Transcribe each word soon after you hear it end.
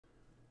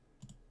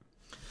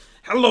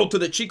Hello to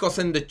the chicos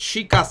and the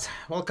chicas.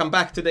 Welcome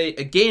back. Today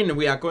again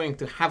we are going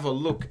to have a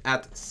look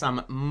at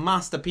some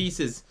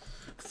masterpieces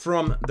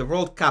from the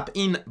World Cup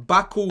in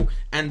Baku,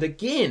 and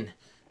again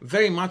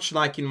very much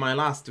like in my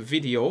last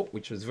video,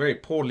 which was very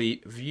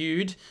poorly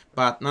viewed,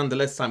 but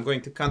nonetheless I'm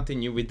going to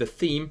continue with the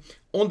theme.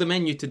 On the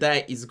menu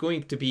today is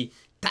going to be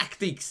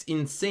tactics,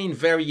 insane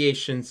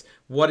variations,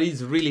 what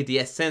is really the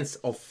essence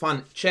of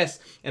fun chess,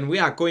 and we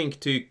are going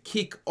to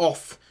kick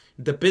off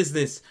the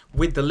business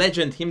with the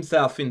legend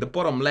himself in the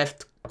bottom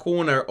left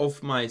corner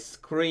of my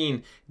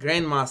screen,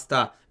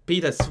 Grandmaster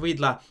Peter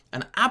Svidler,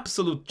 an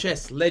absolute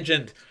chess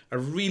legend, a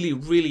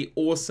really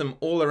awesome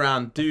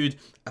all-around dude,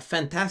 a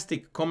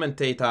fantastic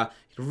commentator,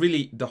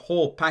 really the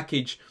whole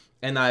package.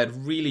 And I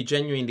really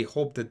genuinely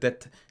hope that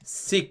that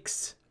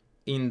 6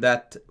 in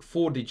that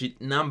 4-digit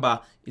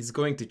number is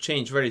going to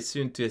change very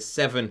soon to a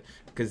 7,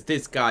 because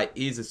this guy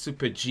is a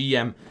super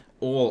GM.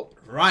 All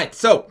right,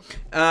 so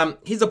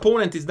his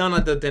opponent is none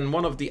other than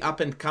one of the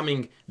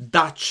up-and-coming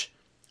Dutch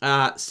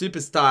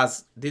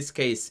superstars. This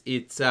case,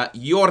 it's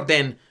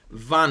Jordan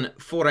van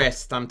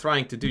Foreest. I'm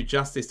trying to do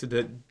justice to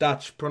the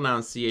Dutch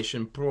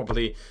pronunciation,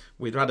 probably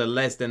with rather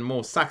less than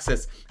more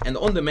success. And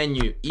on the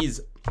menu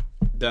is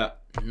the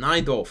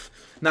Najdorf.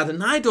 Now, the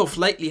Najdorf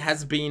lately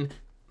has been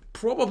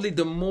probably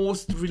the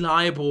most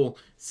reliable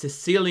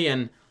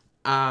Sicilian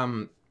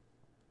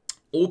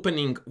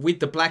opening with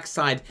the black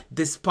side,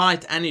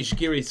 despite Anish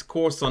Giri's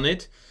course on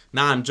it.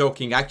 Now I'm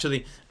joking.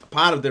 Actually,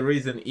 part of the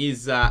reason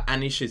is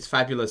Anish's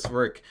fabulous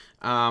work.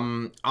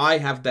 I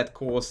have that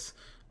course,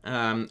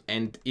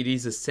 and it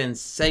is a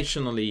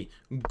sensationally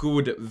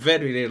good,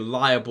 very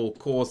reliable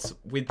course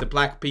with the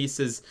black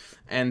pieces.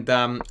 And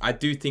I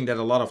do think that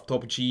a lot of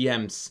top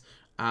GMs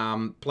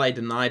play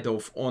the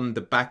Najdorf on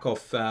the back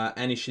of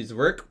Anish's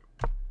work.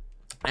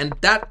 And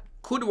that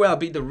could well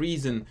be the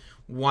reason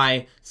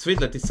why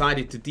Svidler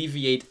decided to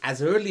deviate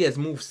as early as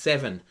move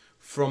 7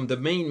 from the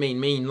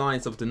main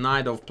lines of the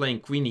Najdorf, playing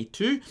Queen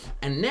E2.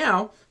 And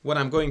now what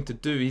I'm going to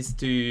do is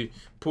to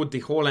put the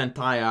whole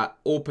entire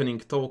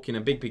opening talk in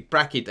a big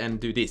bracket and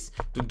do this.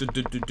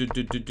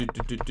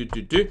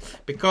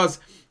 Because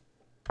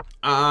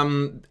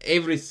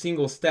every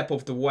single step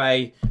of the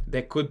way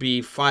there could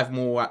be 5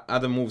 more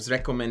other moves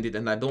recommended,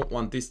 and I don't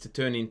want this to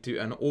turn into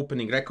an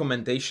opening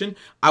recommendation.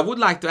 I would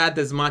like to add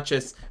as much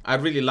as I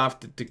really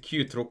loved the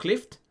cute rook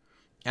lift,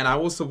 and I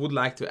also would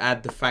like to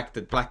add the fact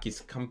that black is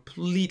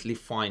completely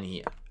fine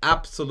here,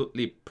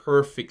 absolutely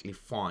perfectly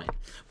fine.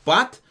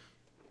 But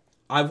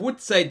I would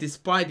say,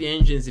 despite the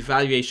engine's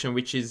evaluation,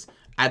 which is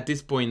at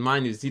this point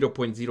minus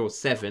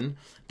 0.07,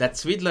 that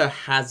Svidler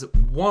has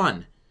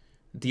won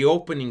the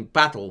opening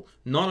battle,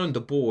 not on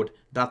the board,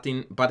 but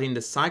in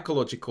the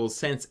psychological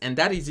sense. And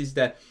that is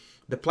that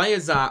the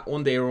players are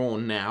on their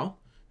own now.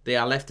 They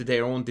are left to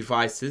their own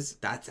devices.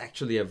 That's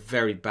actually a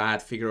very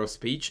bad figure of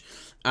speech.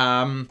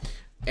 Yeah,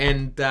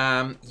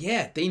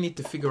 they need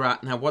to figure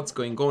out now what's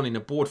going on in a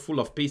board full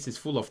of pieces,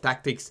 full of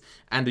tactics,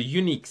 and a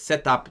unique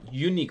setup.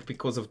 Unique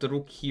because of the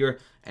rook here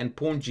and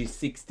pawn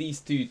g6.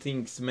 These two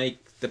things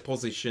make the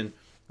position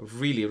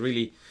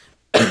really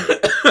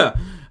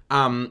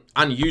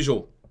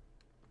unusual.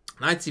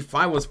 Knight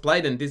c5 was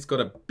played, and this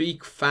got a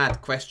big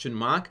fat question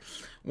mark.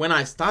 When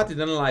I started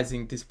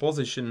analyzing this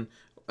position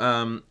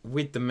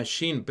with the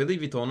machine,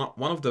 believe it or not,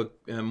 one of the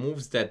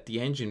moves that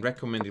the engine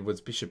recommended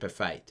was bishop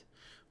f8,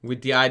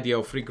 with the idea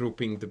of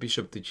regrouping the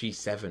bishop to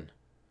g7.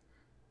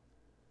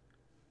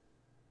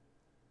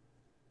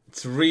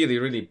 It's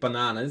really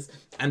bananas.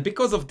 And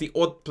because of the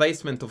odd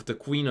placement of the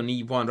queen on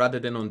e1 rather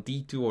than on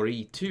d2 or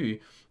e2,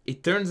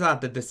 it turns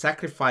out that the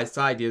sacrifice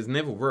ideas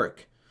never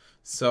work.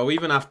 So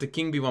even after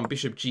king b1,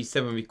 bishop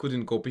g7, we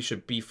couldn't go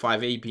bishop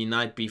b5, ab,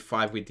 knight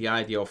b5 with the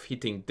idea of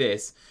hitting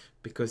this,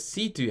 because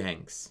c2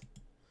 hangs.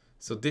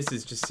 So this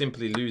is just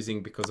simply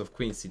losing because of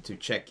queen c2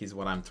 check, is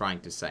what I'm trying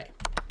to say.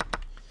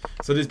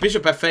 So this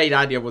bishop f8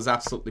 idea was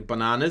absolutely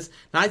bananas.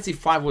 Knight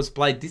c5 was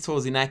played. This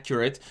was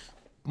inaccurate,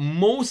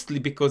 mostly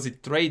because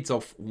it trades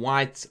off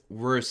white's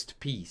worst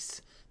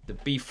piece, the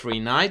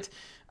b3 knight.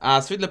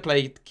 Svidler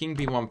played king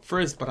b1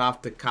 first, but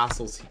after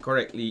castles he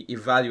correctly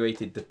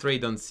evaluated the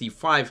trade on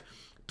c5,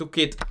 took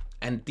it,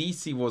 and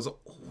dc was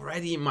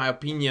already, in my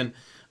opinion,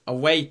 a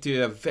way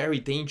to a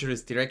very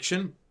dangerous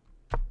direction.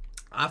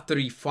 After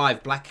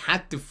e5, black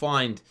had to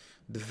find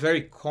the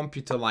very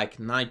computer-like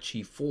knight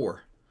g4,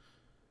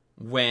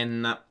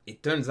 when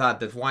it turns out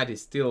that white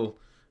is still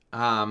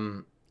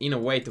in a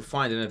way to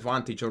find an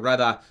advantage, or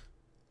rather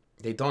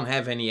they don't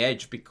have any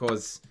edge,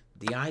 because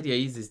the idea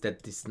is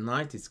that this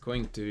knight is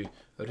going to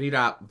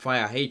reroute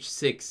via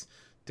h6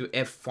 to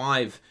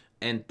f5,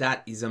 and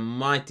that is a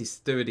mighty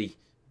sturdy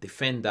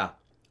defender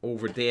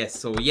over there.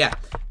 So yeah,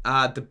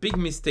 the big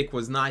mistake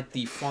was knight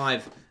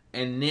d5,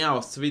 and now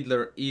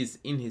Svidler is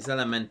in his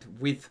element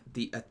with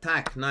the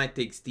attack. Knight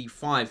takes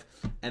d5,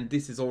 and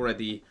this is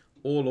already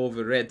all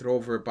over Red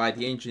Rover by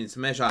the engine's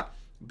measure.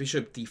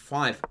 Bishop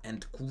d5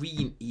 and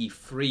queen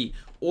e3.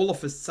 All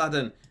of a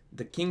sudden,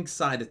 the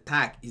kingside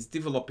attack is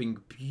developing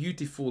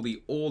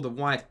beautifully. All the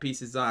white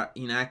pieces are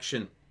in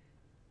action,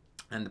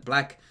 and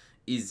black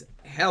is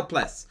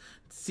helpless.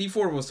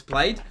 c4 was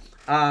played.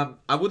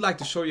 I would like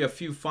to show you a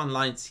few fun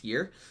lines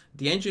here.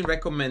 The engine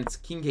recommends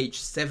king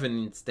h7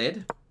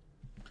 instead.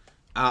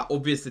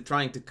 Obviously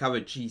trying to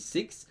cover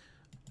g6.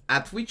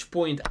 At which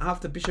point,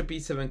 after bishop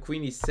e7,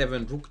 queen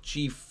e7, rook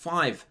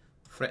g5,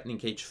 threatening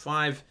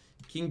h5,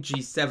 king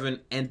g7,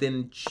 and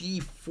then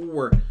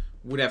g4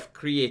 would have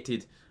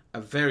created a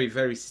very,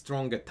 very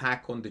strong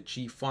attack on the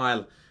g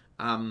file.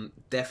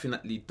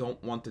 Definitely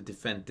don't want to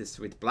defend this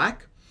with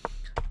black.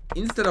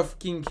 Instead of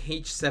king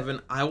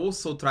h7, I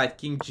also tried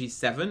king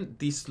g7.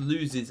 This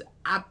loses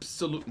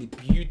absolutely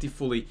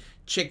beautifully.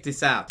 Check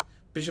this out.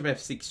 Bishop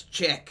f6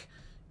 check.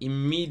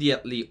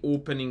 Immediately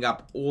opening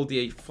up all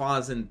the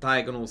files and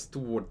diagonals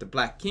toward the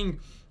black king.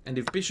 And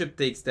if bishop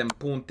takes, then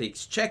pawn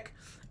takes check.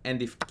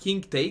 And if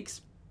king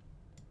takes,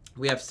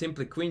 we have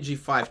simply queen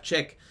g5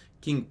 check,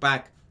 king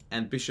back,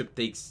 and bishop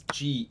takes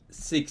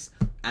g6.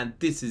 And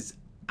this is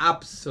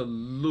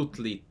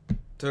absolutely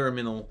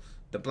terminal.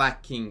 The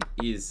black king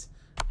is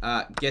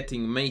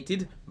getting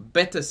mated.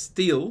 Better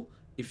still,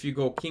 if you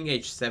go king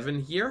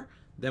h7 here,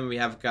 then we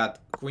have got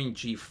queen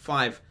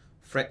g5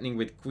 threatening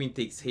with queen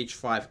takes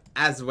h5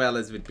 as well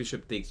as with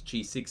bishop takes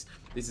g6.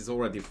 This is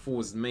already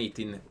forced mate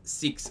in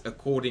 6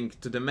 according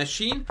to the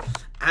machine.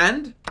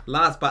 And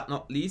last but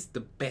not least,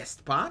 the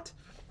best part,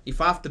 if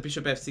after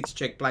bishop f6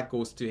 check black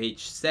goes to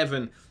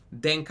h7,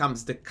 then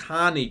comes the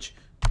carnage.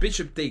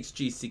 Bishop takes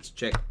g6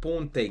 check,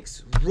 pawn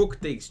takes, rook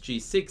takes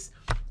g6,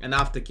 and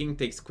after king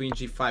takes queen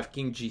g5,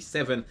 king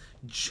g7,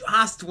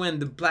 just when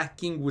the black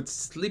king would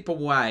slip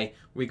away,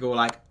 we go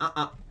like,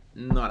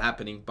 not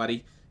happening,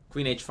 buddy.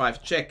 Queen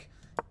h5 check,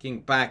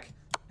 king back,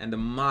 and the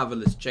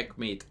marvelous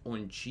checkmate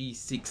on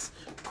g6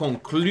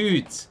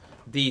 concludes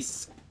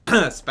these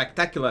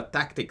spectacular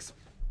tactics.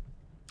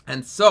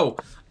 And so,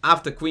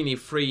 after queen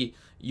e3,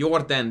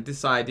 Jordan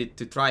decided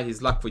to try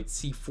his luck with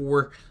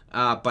c4,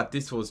 but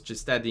this was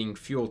just adding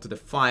fuel to the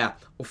fire.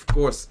 Of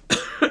course,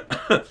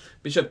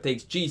 bishop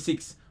takes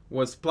g6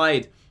 was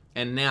played,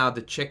 and now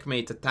the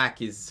checkmate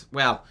attack is,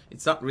 well,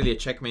 it's not really a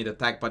checkmate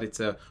attack, but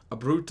it's a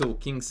brutal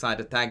kingside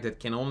attack that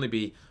can only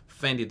be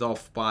fended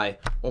off by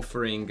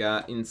offering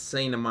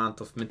insane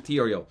amount of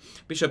material.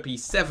 Bishop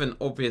e7,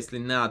 obviously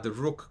now the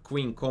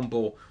rook-queen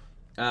combo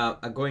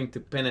are going to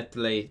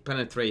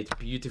penetrate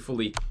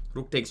beautifully.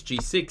 Rook takes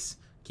g6,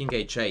 king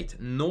h8.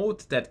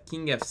 Note that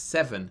king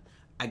f7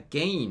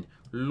 again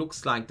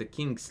looks like the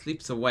king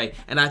slips away,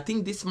 and I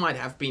think this might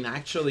have been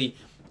actually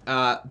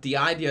the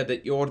idea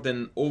that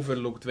Jordan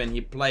overlooked when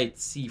he played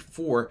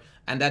c4,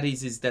 and that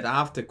is that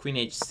after queen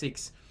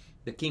h6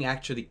 the king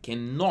actually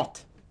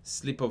cannot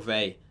slip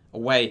away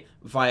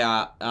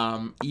via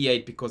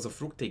e8 because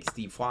of rook takes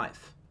d5.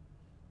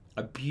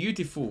 A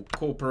beautiful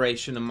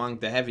cooperation among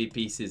the heavy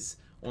pieces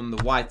on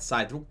the white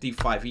side. Rook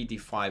d5, e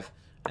d5,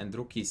 and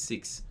rook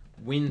e6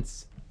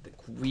 wins the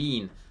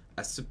queen.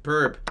 A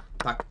superb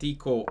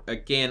tactico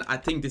again. I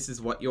think this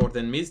is what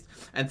Jordan missed,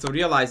 and so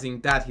realizing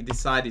that, he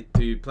decided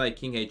to play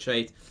king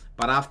h8,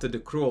 but after the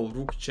cruel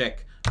rook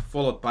check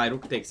followed by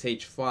rook takes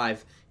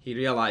h5, he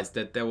realized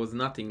that there was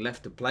nothing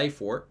left to play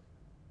for.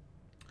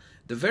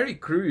 The very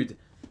crude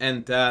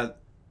and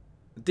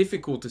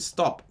difficult to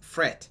stop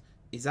threat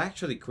is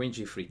actually queen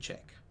g3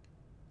 check.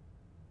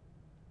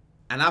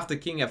 And after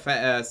king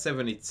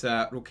f7, it's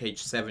rook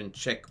h7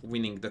 check,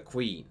 winning the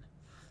queen.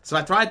 So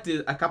I tried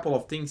a couple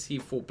of things here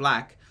for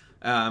black,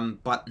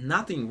 but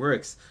nothing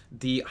works.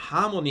 The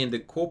harmony and the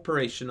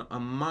cooperation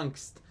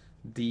amongst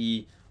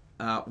the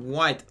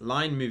white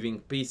line moving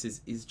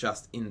pieces is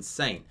just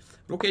insane.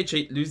 Rook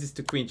h8 loses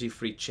to queen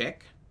g3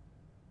 check.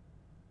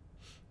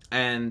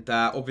 And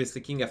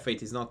obviously king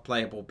f8 is not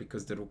playable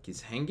because the rook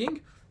is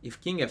hanging. If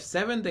king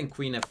f7, then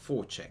queen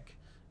f4 check.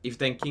 If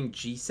then king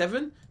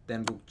g7,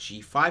 then rook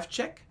g5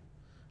 check.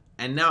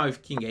 And now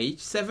if king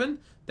h7,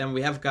 then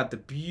we have got the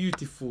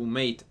beautiful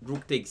mate.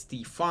 Rook takes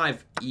d5,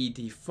 e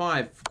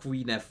d5,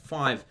 queen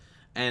f5,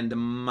 and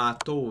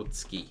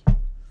Matotsky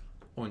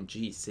on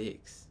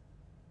g6.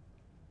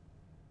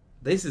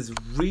 This is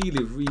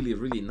really, really,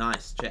 really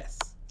nice chess.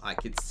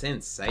 Like, it's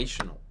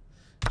sensational.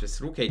 Just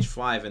rook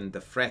h5 and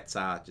the threats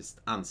are just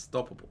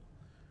unstoppable.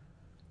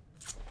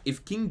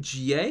 If king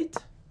g8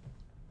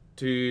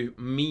 to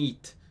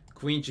meet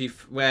queen g...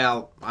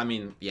 Well, I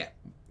mean, yeah.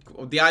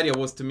 The idea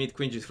was to meet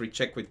queen g3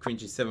 check with queen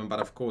g7, but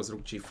of course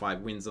rook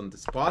g5 wins on the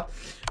spot.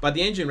 But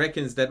the engine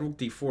reckons that rook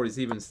d4 is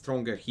even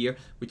stronger here,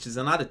 which is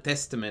another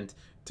testament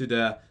to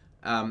the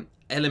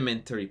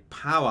elementary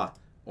power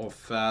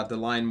of the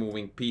line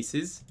moving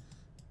pieces.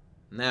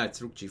 Now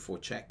it's rook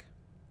g4 check.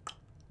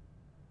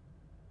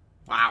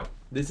 Wow,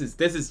 this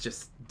is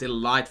just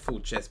delightful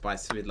chess by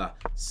Svidler.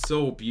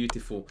 So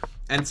beautiful.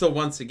 And so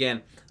once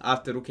again,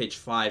 after rook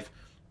h5,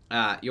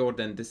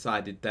 Jordan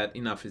decided that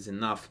enough is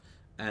enough,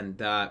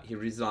 and he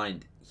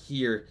resigned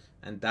here.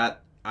 And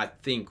that, I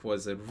think,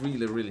 was a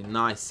really, really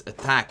nice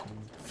attack.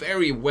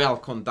 Very well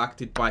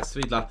conducted by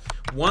Svidler.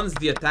 Once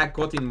the attack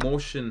got in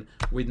motion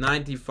with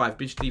knight d5,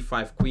 bishop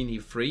d5, queen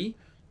e3,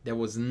 there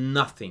was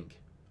nothing,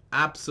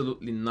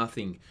 absolutely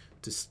nothing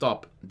to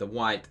stop the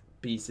white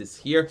pieces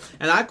here.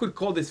 And I could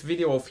call this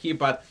video off here,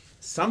 but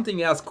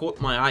something else caught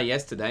my eye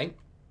yesterday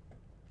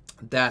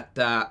that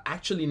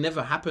actually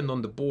never happened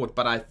on the board,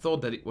 but I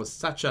thought that it was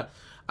such a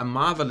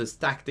marvelous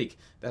tactic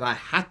that I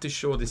had to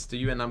show this to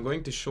you, and I'm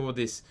going to show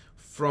this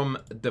from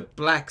the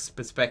Black's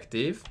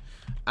perspective.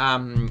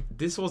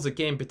 This was a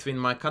game between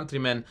my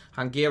countryman,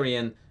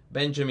 Hungarian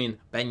Benjamin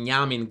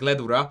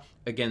Gledura,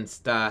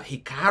 against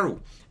Hikaru,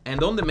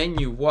 and on the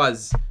menu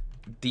was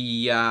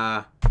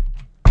the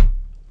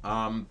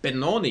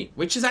Benoni,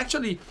 which is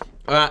actually,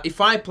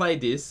 if I play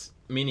this,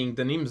 meaning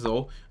the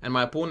Nimzo, and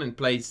my opponent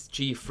plays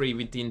g3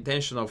 with the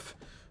intention of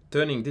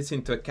turning this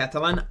into a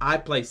Catalan, I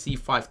play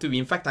c5 too.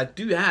 In fact, I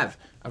do have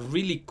a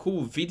really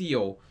cool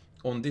video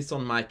on this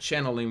on my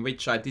channel in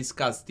which I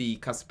discuss the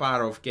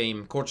Kasparov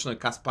game, Korchnoi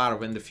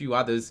Kasparov, and a few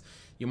others.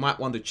 You might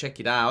want to check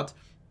it out.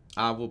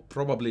 I will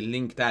probably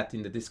link that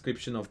in the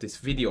description of this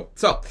video.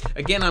 So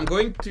again, I'm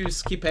going to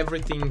skip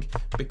everything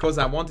because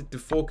I wanted to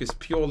focus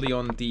purely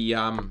on the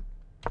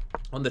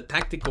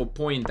tactical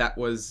point that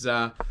was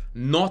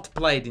not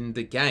played in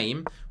the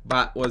game,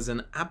 but was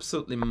an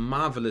absolutely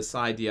marvelous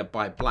idea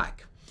by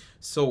Black.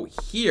 So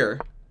here,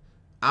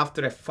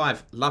 after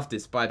f5, love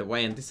this by the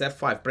way, and this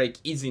f5 break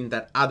is in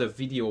that other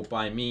video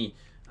by me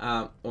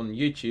on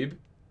YouTube.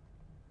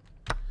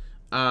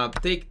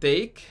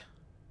 Take,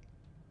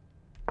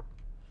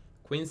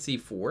 queen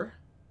c4,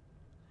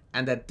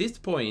 and at this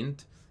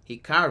point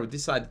Hikaru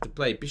decided to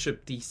play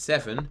bishop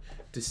d7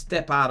 to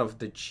step out of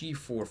the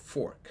g4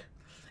 fork.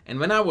 And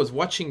when I was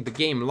watching the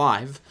game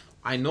live,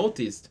 I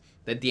noticed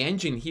that the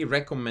engine he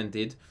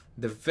recommended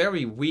the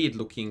very weird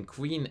looking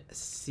queen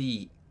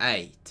c8.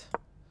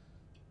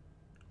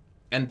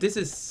 And this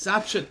is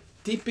such a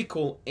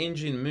typical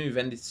engine move,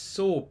 and it's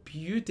so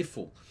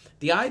beautiful.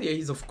 The idea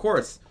is, of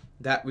course,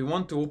 that we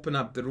want to open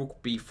up the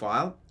rook b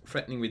file,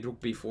 threatening with rook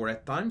b4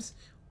 at times.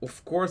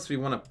 Of course, we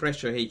want to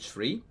pressure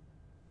h3,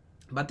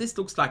 but this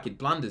looks like it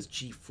blunders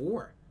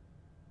g4.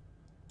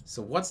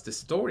 So what's the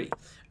story?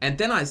 And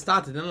then I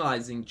started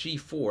analyzing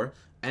g4,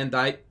 and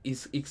I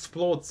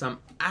explored some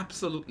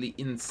absolutely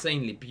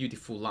insanely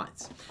beautiful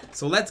lines.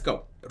 So let's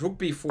go. Rook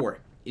b4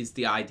 is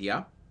the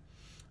idea.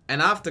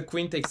 And after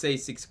queen takes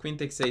a6, queen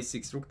takes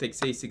a6, rook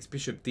takes a6,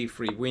 bishop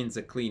d3 wins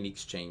a clean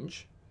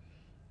exchange.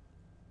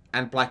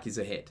 And Black is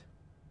ahead.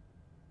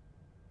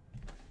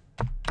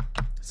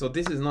 So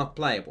this is not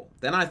playable.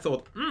 Then I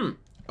thought,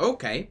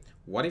 okay,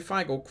 what if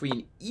I go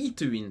queen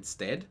e2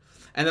 instead?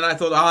 And then I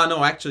thought, oh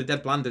no, actually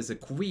that blunders a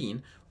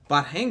queen.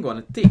 But hang on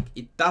a tick,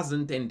 it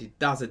doesn't, and it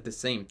does at the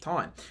same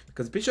time.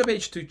 Because bishop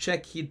h2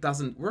 check here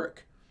doesn't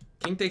work.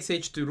 King takes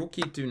h2, rook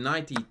e2,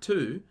 knight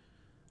e2.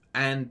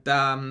 And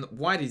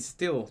white is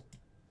still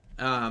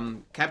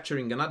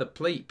capturing another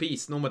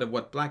piece no matter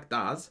what Black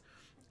does.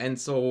 And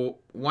so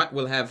white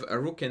will have a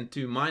rook and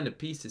two minor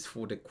pieces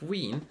for the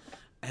queen.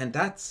 And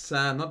that's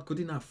not good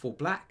enough for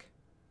Black.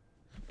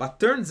 But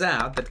turns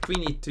out that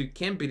queen e2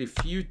 can be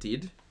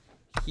refuted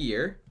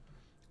here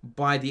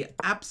by the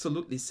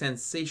absolutely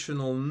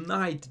sensational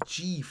knight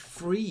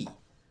g3.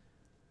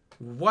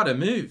 What a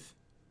move.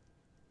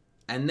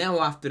 And now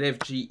after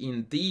fg,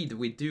 indeed,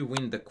 we do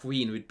win the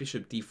queen with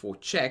bishop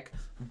d4 check.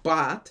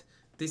 But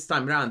this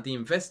time around, the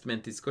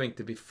investment is going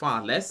to be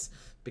far less.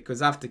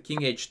 Because after king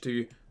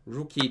h2,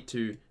 rook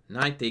e2,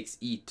 knight takes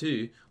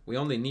e2, we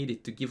only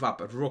needed to give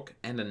up a rook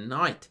and a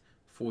knight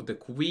for the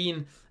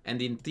queen. And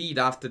indeed,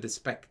 after the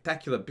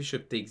spectacular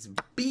bishop takes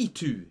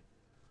b2,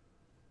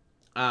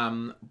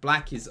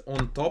 Black is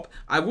on top.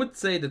 I would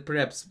say that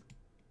perhaps,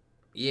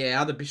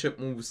 yeah, other bishop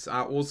moves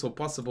are also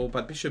possible,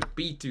 but bishop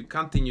b2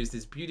 continues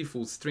this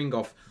beautiful string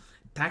of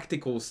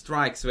tactical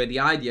strikes where the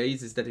idea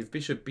is that if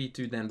bishop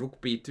b2, then rook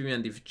b2,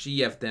 and if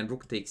gf, then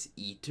rook takes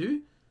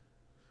e2.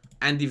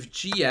 And if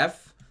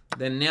gf,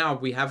 then now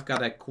we have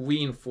got a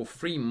queen for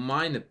 3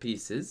 minor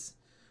pieces,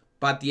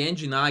 but the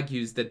engine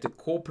argues that the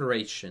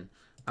cooperation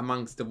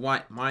amongst the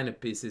white minor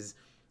pieces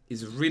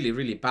is really,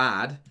 really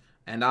bad.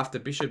 And after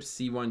bishop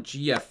c1,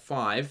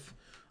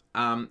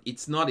 gf5,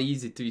 it's not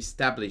easy to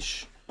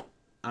establish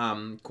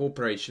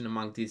cooperation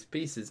among these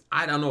pieces.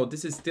 I don't know,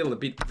 this is still a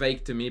bit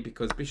vague to me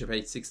because bishop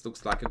h6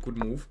 looks like a good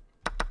move.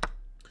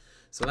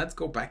 So let's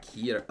go back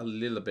here a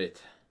little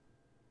bit.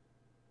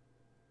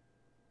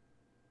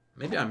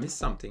 Maybe I missed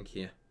something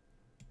here.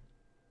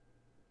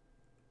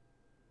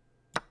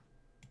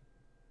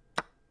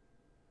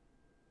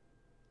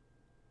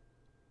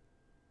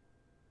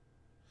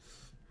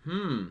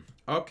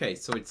 Okay,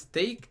 so it's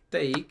take.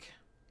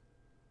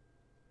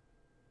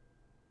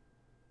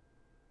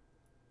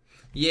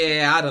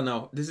 Yeah, I don't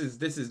know. This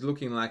is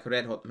looking like a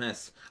red hot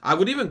mess. I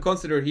would even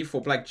consider here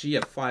for Black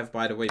gf5,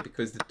 by the way,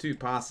 because the two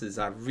passes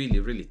are really,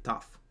 really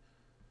tough.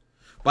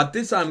 But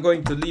this I'm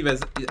going to leave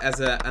as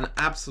an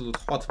absolute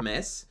hot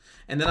mess.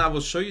 And then I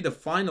will show you the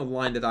final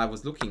line that I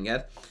was looking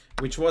at,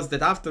 which was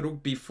that after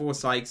rook b4,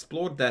 so I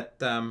explored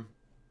that.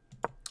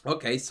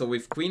 Okay, so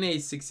if queen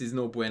a6 is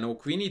no bueno,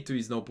 queen e2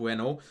 is no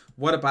bueno,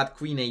 what about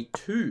queen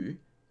a2?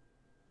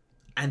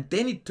 And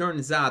then it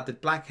turns out that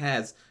Black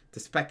has the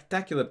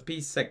spectacular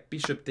piece sec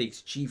bishop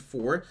takes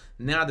g4.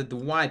 Now that the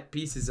white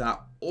pieces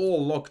are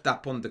all locked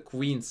up on the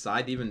queen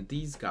side, even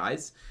these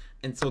guys.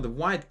 And so the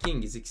white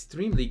king is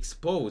extremely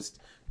exposed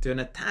to an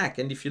attack.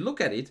 And if you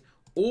look at it,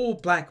 all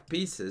black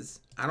pieces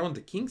are on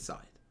the king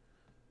side.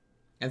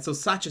 And so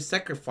such a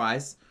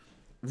sacrifice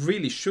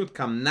really should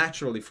come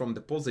naturally from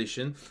the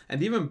position.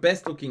 And even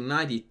best looking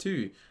knight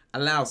e2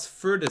 allows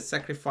further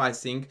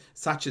sacrificing,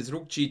 such as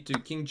rook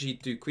g2, king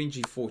g2, queen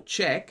g4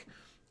 check.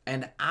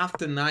 And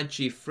after knight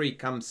g3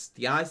 comes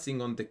the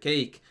icing on the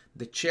cake,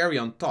 the cherry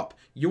on top.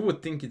 You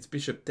would think it's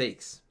bishop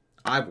takes.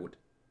 I would.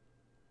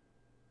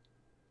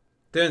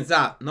 Turns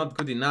out not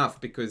good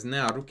enough, because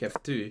now rook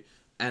f2,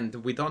 and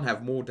we don't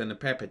have more than a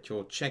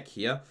perpetual check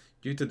here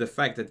due to the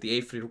fact that the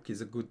a3 rook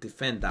is a good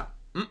defender.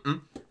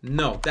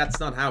 No, that's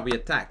not how we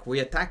attack. We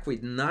attack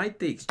with knight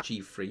takes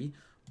g3,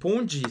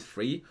 pawn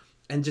g3,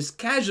 and just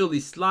casually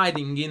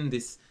sliding in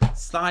this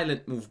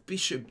silent move,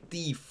 bishop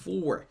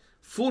d4,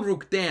 full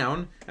rook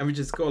down, and we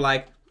just go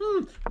like,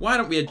 why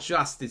don't we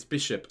adjust this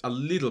bishop a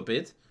little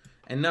bit?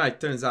 And now it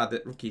turns out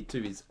that rook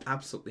e2 is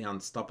absolutely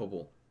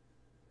unstoppable.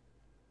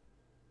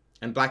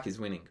 And black is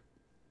winning.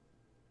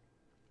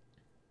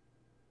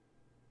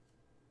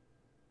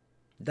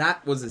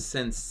 That was a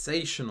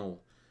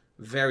sensational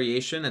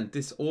variation, and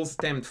this all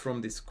stemmed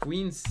from this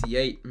queen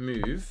c8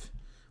 move,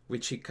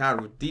 which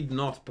Hikaru did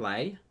not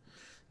play.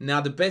 Now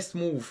the best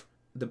move,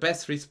 the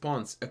best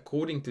response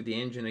according to the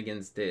engine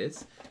against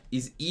this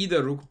is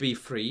either rook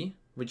b3,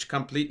 which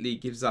completely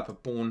gives up a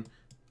pawn,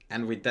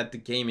 and with that the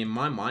game in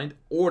my mind,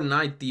 or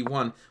knight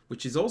d1,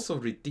 which is also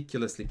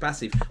ridiculously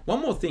passive.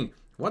 One more thing,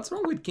 what's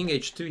wrong with king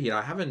h2 here?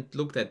 I haven't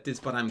looked at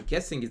this, but I'm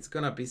guessing it's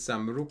gonna be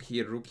some rook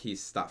here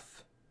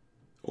stuff.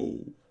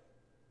 Oh.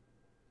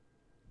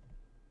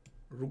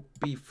 Rook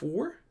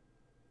b4?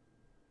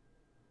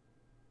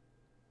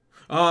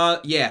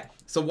 Yeah.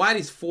 So white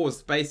is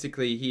forced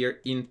basically here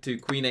into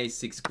queen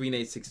a6,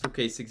 rook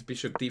a6,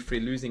 bishop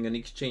d3, losing an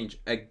exchange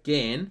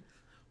again,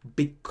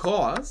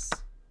 because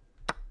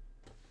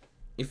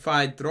if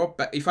I drop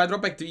back to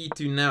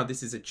e2 now,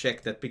 this is a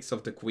check that picks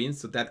off the queen,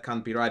 so that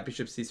can't be right.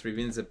 Bishop c3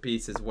 wins a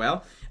piece as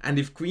well. And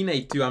if queen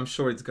a2, I'm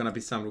sure it's gonna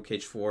be some rook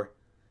h4.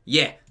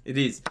 Yeah, it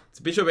is. It's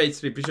bishop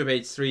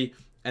h3,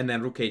 and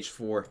then rook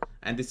h4.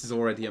 And this is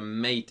already a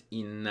mate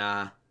in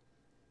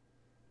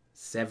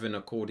 7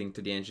 according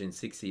to the engine,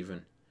 6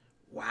 even.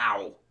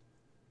 Wow.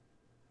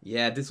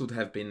 Yeah, this would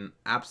have been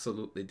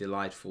absolutely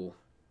delightful.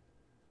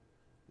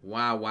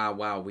 Wow, wow,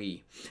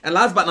 wow-wee. And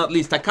last but not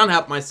least, I can't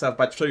help myself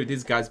but show you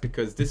this, guys,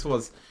 because this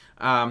was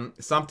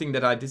something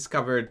that I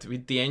discovered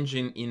with the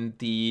engine in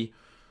the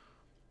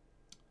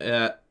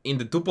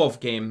Dubov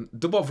game.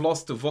 Dubov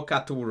lost to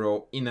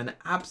Vocaturo in an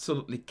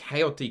absolutely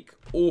chaotic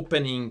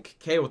opening,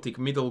 chaotic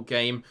middle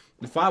game.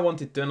 If I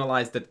wanted to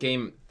analyze that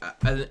game,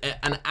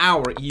 an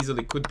hour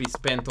easily could be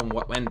spent on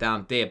what went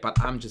down there,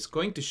 but I'm just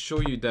going to show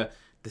you the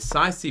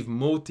decisive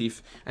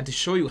motive and to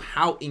show you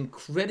how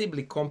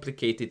incredibly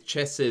complicated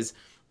chess is,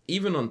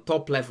 even on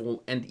top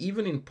level and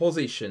even in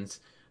positions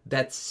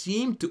that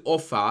seem to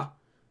offer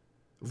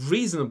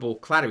reasonable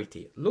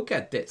clarity. Look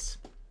at this.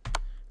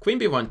 Queen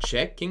b1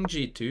 check, king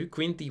g2,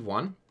 queen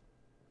d1,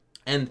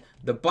 and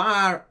the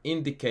bar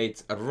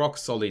indicates a rock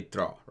solid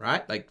draw,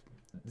 right? Like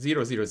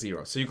 0, 0,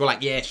 0. So you go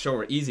like, yeah,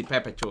 sure, easy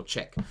perpetual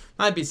check.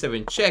 Knight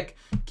b7 check,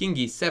 king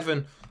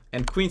e7,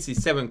 and queen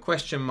c7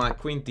 question mark,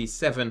 queen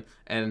d7,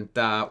 and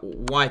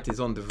white is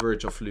on the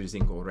verge of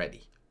losing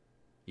already.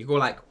 You go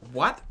like,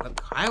 what?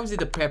 How is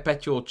it a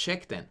perpetual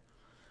check then?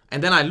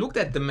 And then I looked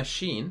at the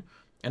machine,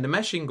 and the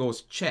machine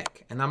goes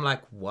check, and I'm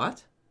like,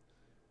 what?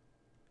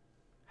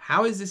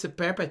 How is this a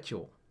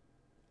perpetual?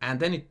 And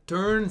then it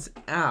turns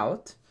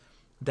out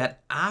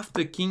that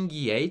after king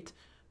e8,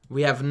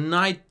 we have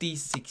knight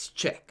d6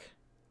 check.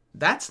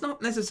 That's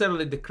not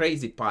necessarily the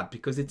crazy part,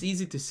 because it's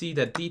easy to see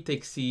that d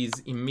takes c is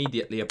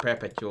immediately a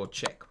perpetual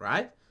check,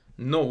 right?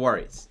 No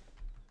worries.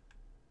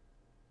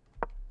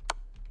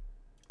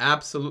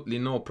 Absolutely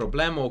no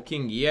problemo,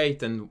 king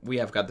e8, and we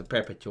have got the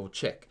perpetual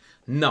check.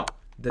 No,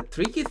 the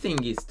tricky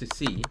thing is to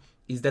see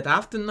is that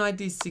after knight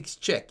d6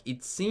 check,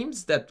 it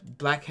seems that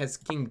black has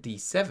king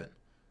d7.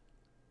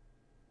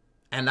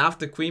 And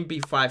after queen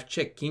b5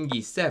 check, king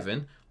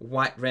e7,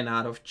 white ran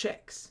out of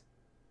checks.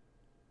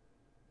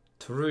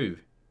 True.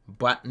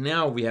 But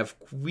now we have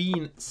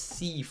queen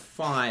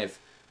c5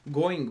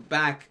 going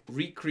back,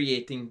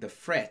 recreating the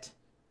threat.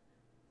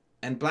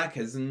 And black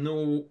has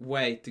no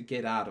way to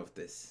get out of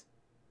this.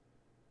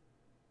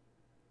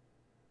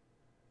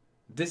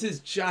 This is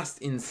just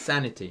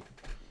insanity.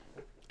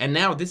 And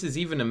now this is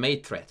even a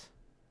mate threat,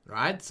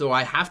 right? So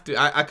I have to,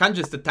 I can't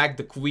just attack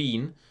the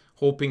queen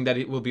hoping that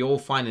it will be all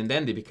fine and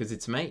dandy because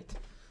it's mate.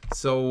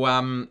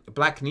 So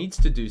black needs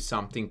to do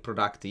something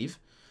productive,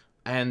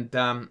 and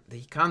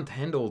he can't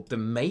handle the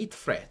mate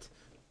threat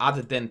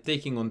other than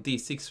taking on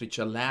d6, which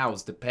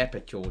allows the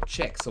perpetual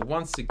check. So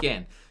once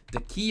again, the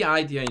key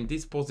idea in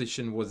this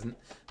position was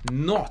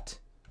not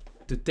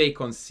to take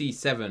on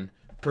c7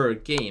 per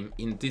game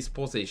in this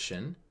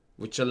position,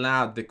 which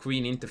allowed the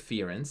queen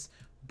interference,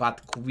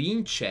 but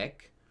queen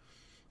check,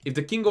 if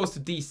the king goes to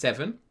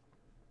d7,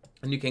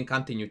 and you can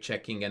continue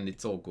checking and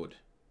it's all good,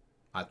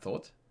 I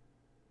thought.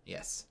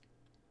 Yes.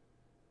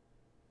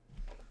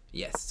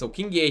 Yes, so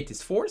king e8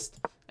 is forced,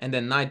 and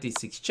then knight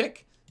d6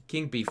 check,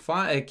 king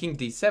b5, king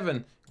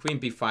d7, queen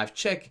b5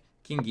 check,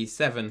 king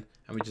e7, and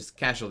we just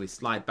casually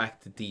slide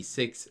back to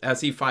d6,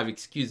 c5,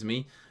 excuse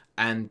me,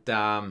 and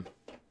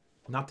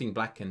nothing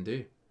black can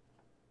do.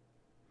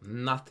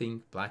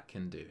 Nothing black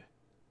can do.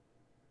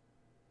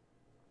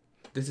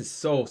 This is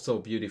so, so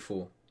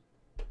beautiful.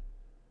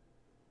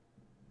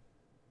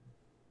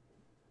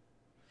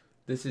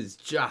 This is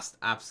just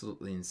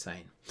absolutely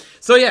insane.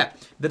 So yeah,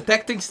 the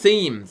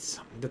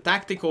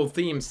tactical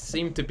themes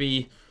seem to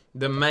be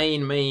the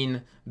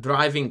main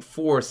driving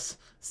force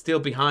still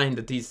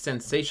behind these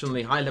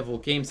sensationally high-level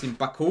games in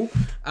Baku.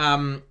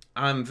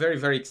 I'm very,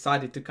 very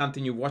excited to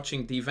continue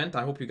watching the event.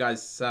 I hope you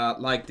guys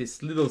like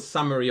this little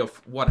summary of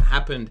what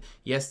happened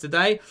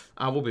yesterday.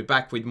 I will be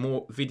back with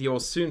more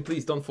videos soon.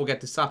 Please don't forget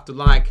to sub, to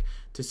like,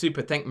 to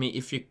super thank me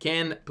if you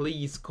can.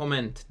 Please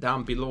comment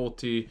down below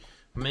to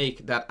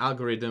make that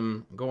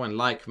algorithm go and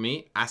like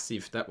me, as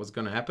if that was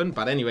gonna happen.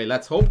 But anyway,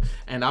 let's hope,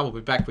 and I will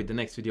be back with the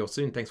next video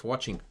soon. Thanks for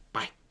watching.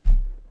 Bye.